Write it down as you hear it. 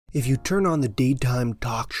If you turn on the daytime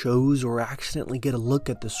talk shows or accidentally get a look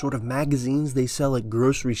at the sort of magazines they sell at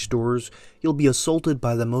grocery stores, you'll be assaulted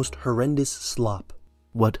by the most horrendous slop.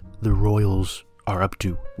 What the royals are up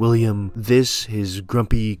to. William this, his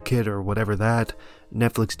grumpy kid or whatever that,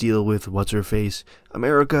 Netflix deal with what's-her-face.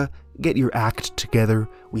 America, get your act together.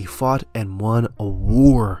 We fought and won a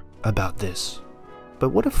war about this. But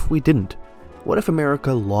what if we didn't? What if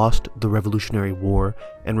America lost the Revolutionary War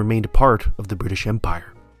and remained part of the British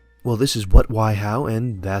Empire? Well, this is What, Why, How,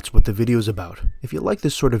 and that's what the video's about. If you like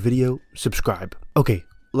this sort of video, subscribe. Okay,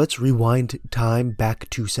 let's rewind time back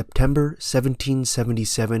to September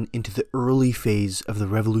 1777 into the early phase of the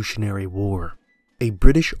Revolutionary War. A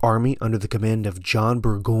British army under the command of John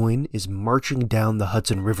Burgoyne is marching down the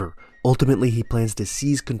Hudson River. Ultimately, he plans to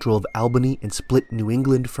seize control of Albany and split New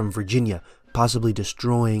England from Virginia, possibly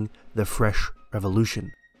destroying the fresh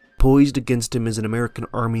revolution. Poised against him is an American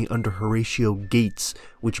army under Horatio Gates,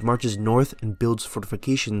 which marches north and builds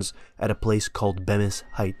fortifications at a place called Bemis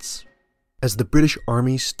Heights. As the British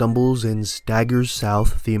army stumbles and staggers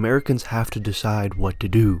south, the Americans have to decide what to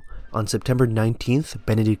do. On September 19th,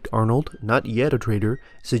 Benedict Arnold, not yet a traitor,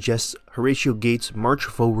 suggests Horatio Gates march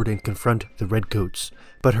forward and confront the Redcoats.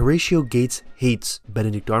 But Horatio Gates hates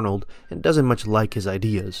Benedict Arnold and doesn't much like his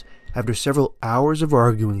ideas. After several hours of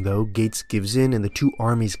arguing, though, Gates gives in and the two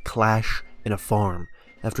armies clash in a farm.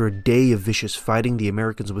 After a day of vicious fighting, the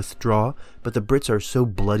Americans withdraw, but the Brits are so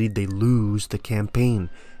bloodied they lose the campaign.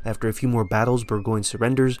 After a few more battles, Burgoyne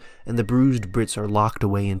surrenders, and the bruised Brits are locked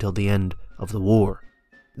away until the end of the war.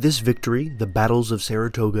 This victory, the Battles of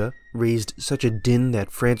Saratoga, raised such a din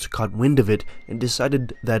that France caught wind of it and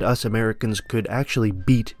decided that us Americans could actually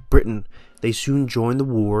beat Britain. They soon joined the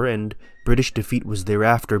war, and British defeat was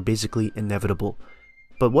thereafter basically inevitable.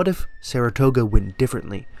 But what if Saratoga went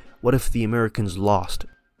differently? What if the Americans lost?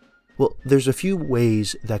 Well, there's a few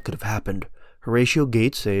ways that could have happened. Horatio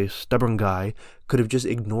Gates, a stubborn guy, could have just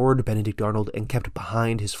ignored Benedict Arnold and kept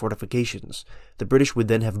behind his fortifications. The British would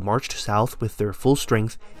then have marched south with their full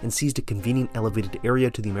strength and seized a convenient elevated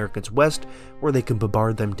area to the Americans' west, where they could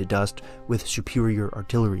bombard them to dust with superior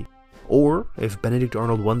artillery. Or, if Benedict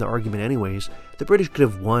Arnold won the argument anyways, the British could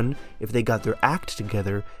have won if they got their act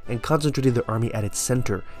together and concentrated their army at its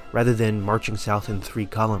center, rather than marching south in 3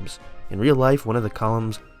 columns. In real life, one of the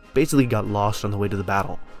columns basically got lost on the way to the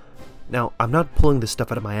battle. Now, I'm not pulling this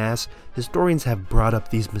stuff out of my ass. Historians have brought up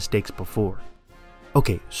these mistakes before.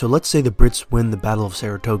 Okay, so let's say the Brits win the Battle of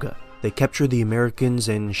Saratoga. They capture the Americans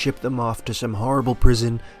and ship them off to some horrible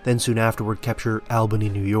prison, then soon afterward capture Albany,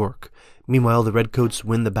 New York. Meanwhile, the Redcoats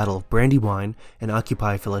win the Battle of Brandywine and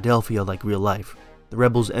occupy Philadelphia like real life. The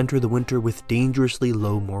rebels enter the winter with dangerously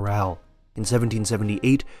low morale. In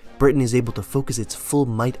 1778, Britain is able to focus its full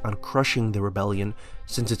might on crushing the rebellion,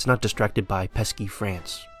 since it's not distracted by pesky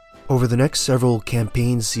France. Over the next several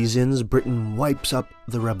campaign seasons, Britain wipes up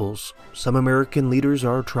the rebels. Some American leaders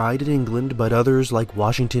are tried in England, but others, like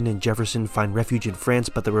Washington and Jefferson, find refuge in France,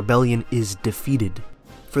 but the rebellion is defeated.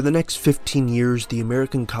 For the next 15 years, the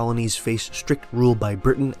American colonies face strict rule by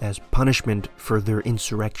Britain as punishment for their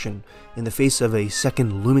insurrection. In the face of a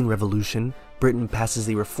second looming revolution, Britain passes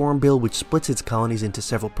the Reform Bill, which splits its colonies into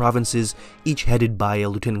several provinces, each headed by a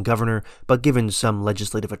lieutenant governor, but given some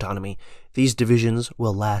legislative autonomy. These divisions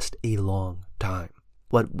will last a long time.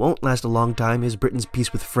 What won't last a long time is Britain's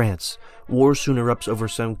peace with France. War soon erupts over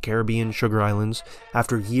some Caribbean sugar islands.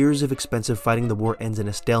 After years of expensive fighting, the war ends in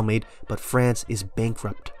a stalemate, but France is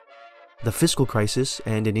bankrupt. The fiscal crisis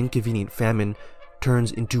and an inconvenient famine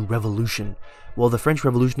turns into revolution. While the French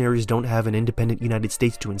revolutionaries don't have an independent United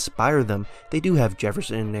States to inspire them, they do have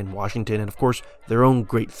Jefferson and Washington and of course their own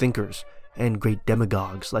great thinkers and great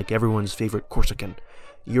demagogues like everyone's favorite Corsican.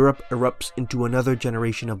 Europe erupts into another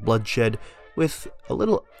generation of bloodshed. With a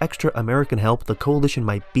little extra American help, the coalition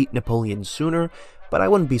might beat Napoleon sooner, but I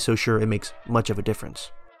wouldn't be so sure it makes much of a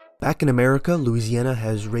difference. Back in America, Louisiana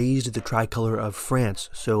has raised the tricolor of France,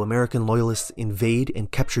 so American loyalists invade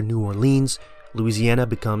and capture New Orleans. Louisiana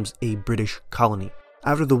becomes a British colony.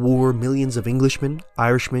 After the war, millions of Englishmen,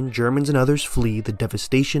 Irishmen, Germans, and others flee the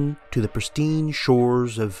devastation to the pristine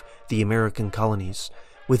shores of the American colonies.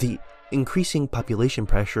 With the increasing population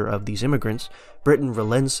pressure of these immigrants, Britain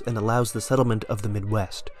relents and allows the settlement of the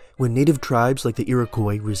Midwest. When native tribes like the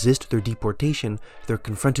Iroquois resist their deportation, they're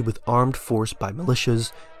confronted with armed force by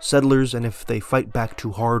militias, settlers, and if they fight back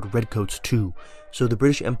too hard, redcoats too. So the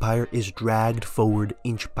British Empire is dragged forward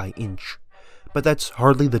inch by inch. But that's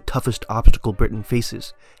hardly the toughest obstacle Britain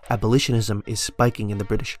faces. Abolitionism is spiking in the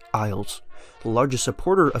British Isles. The largest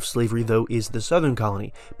supporter of slavery, though, is the southern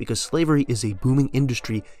colony, because slavery is a booming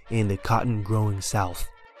industry in the cotton-growing South.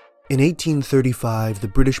 In 1835, the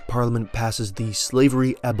British Parliament passes the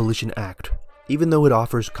Slavery Abolition Act. Even though it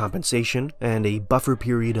offers compensation and a buffer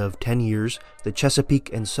period of 10 years, the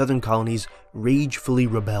Chesapeake and southern colonies ragefully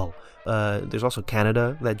rebel. There's also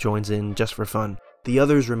Canada that joins in just for fun. The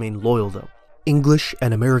others remain loyal though. English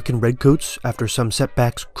and American redcoats, after some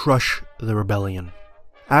setbacks, crush the rebellion.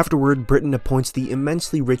 Afterward, Britain appoints the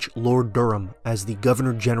immensely rich Lord Durham as the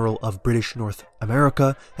Governor-General of British North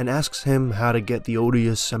America and asks him how to get the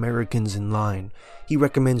odious Americans in line. He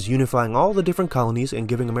recommends unifying all the different colonies and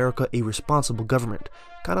giving America a responsible government,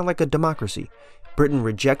 kind of like a democracy. Britain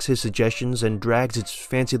rejects his suggestions and drags its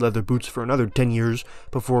fancy leather boots for another 10 years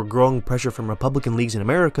before growing pressure from Republican leagues in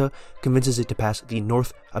America convinces it to pass the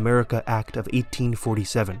North America Act of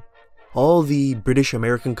 1847. All the British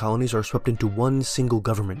American colonies are swept into one single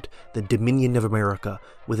government, the Dominion of America,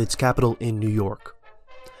 with its capital in New York.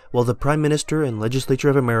 While the Prime Minister and Legislature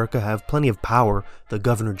of America have plenty of power, the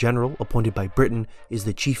Governor-General, appointed by Britain, is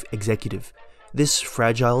the chief executive. This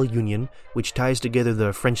fragile union, which ties together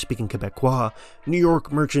the French-speaking Quebecois, New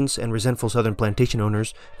York merchants, and resentful southern plantation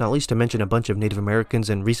owners, not least to mention a bunch of Native Americans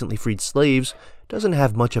and recently freed slaves, doesn't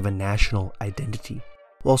have much of a national identity.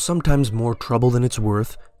 While sometimes more trouble than it's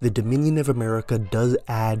worth, the Dominion of America does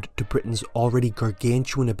add to Britain's already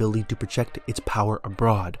gargantuan ability to project its power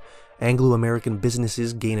abroad. Anglo-American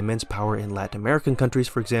businesses gain immense power in Latin American countries,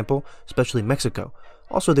 for example, especially Mexico.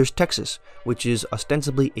 Also, there's Texas, which is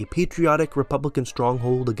ostensibly a patriotic Republican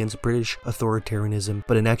stronghold against British authoritarianism,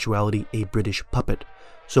 but in actuality a British puppet.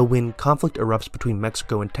 So when conflict erupts between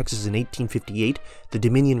Mexico and Texas in 1858, the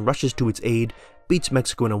Dominion rushes to its aid, beats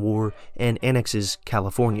Mexico in a war, and annexes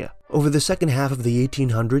California. Over the second half of the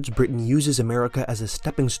 1800s, Britain uses America as a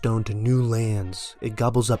stepping stone to new lands. It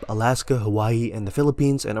gobbles up Alaska, Hawaii, and the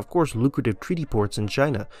Philippines, and of course lucrative treaty ports in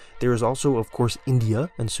China. There is also, of course, India,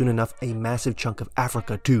 and soon enough a massive chunk of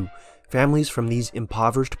Africa too. Families from these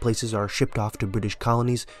impoverished places are shipped off to British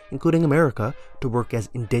colonies, including America, to work as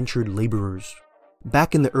indentured laborers.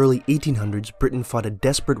 Back in the early 1800s, Britain fought a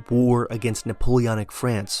desperate war against Napoleonic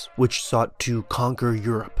France, which sought to conquer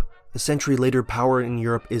Europe. A century later, power in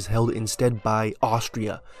Europe is held instead by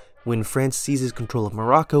Austria. When France seizes control of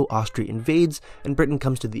Morocco, Austria invades, and Britain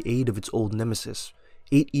comes to the aid of its old nemesis.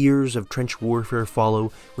 8 years of trench warfare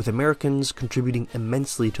follow, with Americans contributing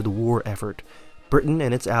immensely to the war effort. Britain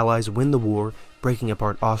and its allies win the war, breaking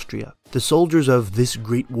apart Austria. The soldiers of this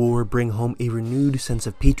great war bring home a renewed sense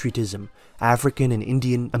of patriotism. African and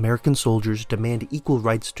Indian American soldiers demand equal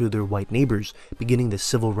rights to their white neighbors, beginning the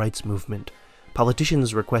civil rights movement.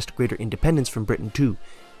 Politicians request greater independence from Britain too.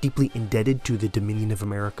 Deeply indebted to the Dominion of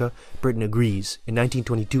America, Britain agrees. In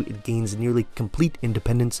 1922, it gains nearly complete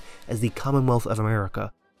independence as the Commonwealth of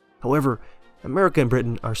America. However, America and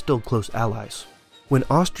Britain are still close allies. When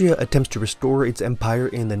Austria attempts to restore its empire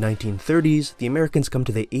in the 1930s, the Americans come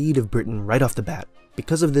to the aid of Britain right off the bat.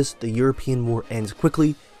 Because of this, the European War ends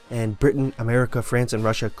quickly, and Britain, America, France, and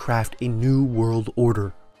Russia craft a new world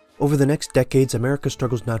order. Over the next decades, America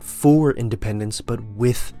struggles not for independence, but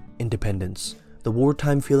with independence. The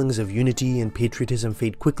wartime feelings of unity and patriotism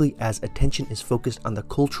fade quickly as attention is focused on the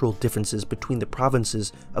cultural differences between the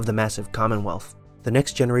provinces of the massive Commonwealth. The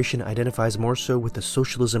next generation identifies more so with the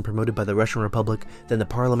socialism promoted by the Russian Republic than the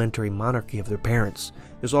parliamentary monarchy of their parents.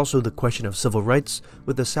 There's also the question of civil rights,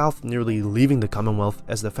 with the South nearly leaving the Commonwealth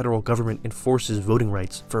as the federal government enforces voting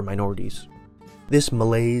rights for minorities. This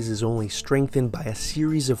malaise is only strengthened by a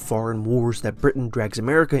series of foreign wars that Britain drags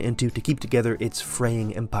America into to keep together its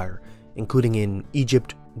fraying empire, including in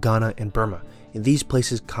Egypt, Ghana, and Burma. In these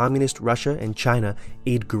places, communist Russia and China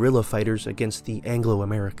aid guerrilla fighters against the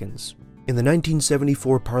Anglo-Americans. In the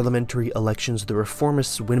 1974 parliamentary elections, the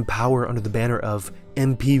reformists win power under the banner of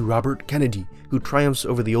MP Robert Kennedy, who triumphs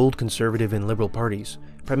over the old conservative and liberal parties.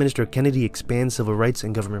 Prime Minister Kennedy expands civil rights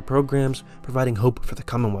and government programs, providing hope for the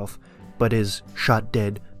Commonwealth, but is shot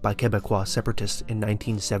dead by Quebecois separatists in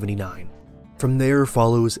 1979. From there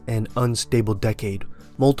follows an unstable decade.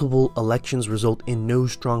 Multiple elections result in no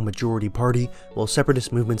strong majority party, while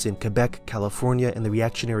separatist movements in Quebec, California, and the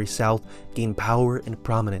reactionary South gain power and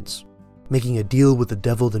prominence. Making a deal with the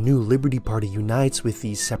devil, the new Liberty Party unites with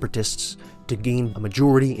these separatists to gain a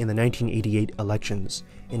majority in the 1988 elections.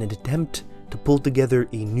 In an attempt to pull together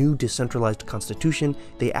a new decentralized constitution,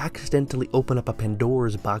 they accidentally open up a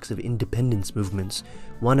Pandora's box of independence movements.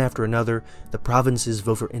 One after another, the provinces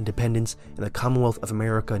vote for independence, and the Commonwealth of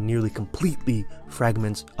America nearly completely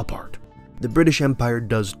fragments apart. The British Empire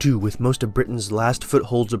does too, with most of Britain's last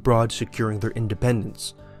footholds abroad securing their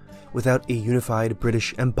independence. Without a unified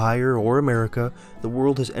British Empire or America, the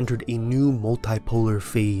world has entered a new multipolar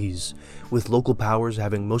phase, with local powers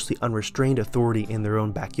having mostly unrestrained authority in their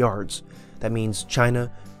own backyards. That means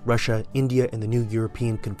China, Russia, India, and the new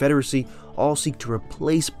European Confederacy all seek to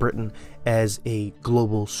replace Britain as a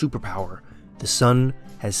global superpower. The sun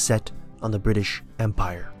has set on the British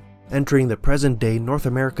Empire. Entering the present day, North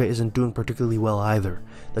America isn't doing particularly well either.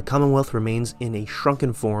 The Commonwealth remains in a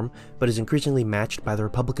shrunken form, but is increasingly matched by the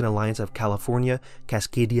Republican alliance of California,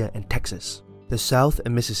 Cascadia, and Texas. The South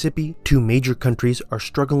and Mississippi, two major countries, are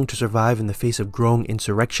struggling to survive in the face of growing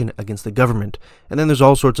insurrection against the government. And then there's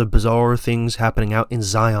all sorts of bizarre things happening out in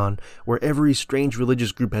Zion, where every strange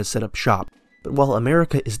religious group has set up shop. But while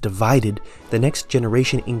America is divided, the next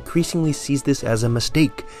generation increasingly sees this as a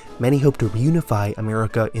mistake. Many hope to reunify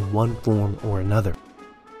America in one form or another.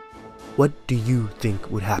 What do you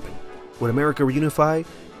think would happen? Would America reunify?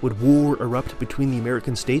 Would war erupt between the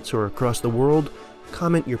American states or across the world?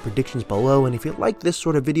 Comment your predictions below, and if you like this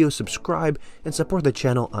sort of video, subscribe and support the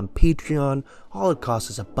channel on Patreon. All it costs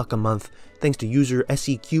is $1 a month. Thanks to user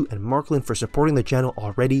SEQ and Marklin for supporting the channel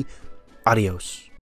already. Adios.